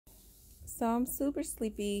So I'm super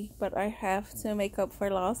sleepy, but I have to make up for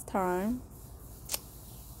lost time.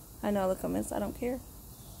 I know the comments, I don't care.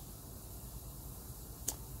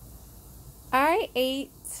 I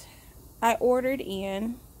ordered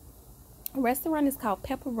in. A restaurant is called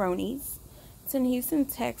Pepperoni's. It's in Houston,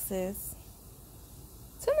 Texas.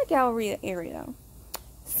 It's in the Galleria area.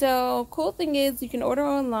 So, cool thing is you can order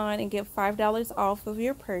online and get $5 off of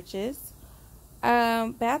your purchase.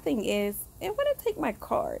 Bad thing is it wouldn't take my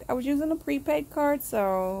card. I was using a prepaid card,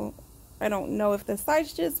 so I don't know if the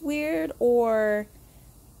site's just weird or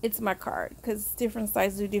it's my card, because different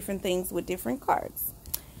sites do different things with different cards.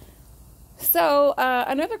 So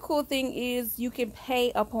another cool thing is you can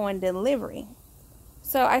pay upon delivery.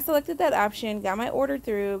 So I selected that option, got my order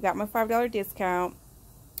through, got my $5 discount.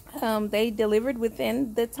 They delivered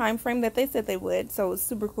within the time frame that they said they would, so it was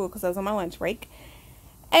super cool because I was on my lunch break.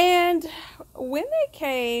 And when they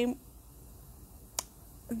came,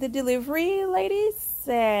 the delivery lady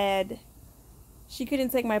said she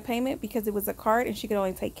couldn't take my payment because it was a card and she could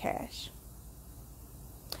only take cash.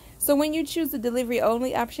 So when you choose the delivery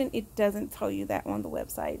only option, it doesn't tell you that on the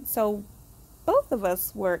website. So both of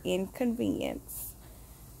us were inconvenienced.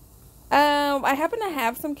 I happen to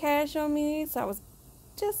have some cash on me, so I was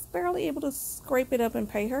just barely able to scrape it up and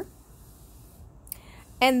pay her.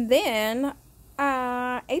 And then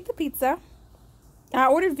I ate the pizza. I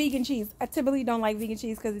ordered vegan cheese. I typically don't like vegan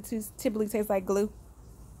cheese because it typically tastes like glue.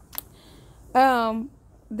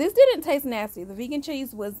 This didn't taste nasty. The vegan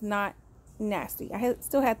cheese was not nasty. I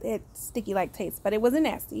still had that sticky like taste, but it wasn't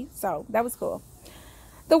nasty, so that was cool.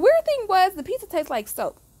 The weird thing was the pizza tastes like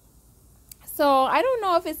soap. So I don't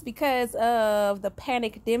know if it's because of the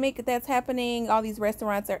pandemic that's happening. All these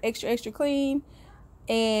restaurants are extra clean,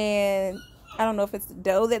 and I don't know if it's the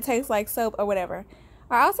dough that tastes like soap or whatever.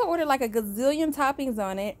 I also ordered like a gazillion toppings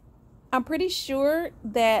on it. I'm pretty sure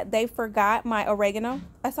that they forgot my oregano.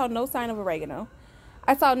 I saw no sign of oregano.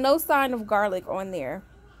 I saw no sign of garlic on there.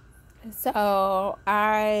 So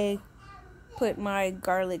I put my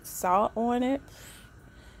garlic salt on it,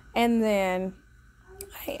 and then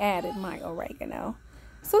I added my oregano.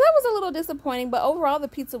 So that was a little disappointing, but overall the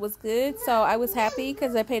pizza was good. So I was happy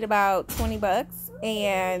because I paid about 20 bucks,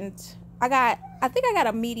 and I think I got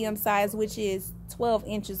a medium size, which is 12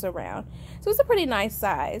 inches around. So it's a pretty nice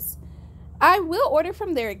size. I will order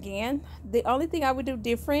from there again. The only thing I would do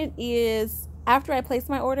different is after I place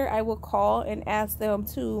my order, I will call and ask them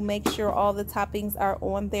to make sure all the toppings are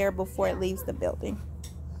on there before it leaves the building.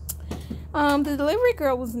 The delivery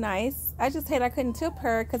girl was nice. I just hate I couldn't tip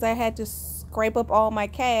her because I had to scrape up all my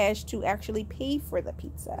cash to actually pay for the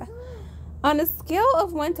pizza. On a scale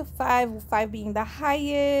of 1 to 5, with 5 being the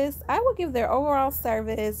highest, I will give their overall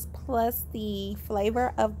service plus the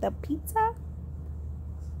flavor of the pizza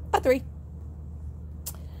a 3.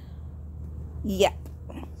 Yep,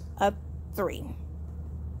 a 3.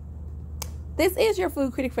 This is your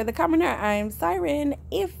food critic for the commenter. I'm Siren.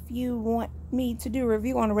 If you want me to do a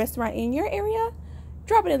review on a restaurant in your area,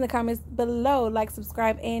 drop it in the comments below. Like,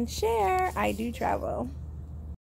 subscribe, and share. I do travel.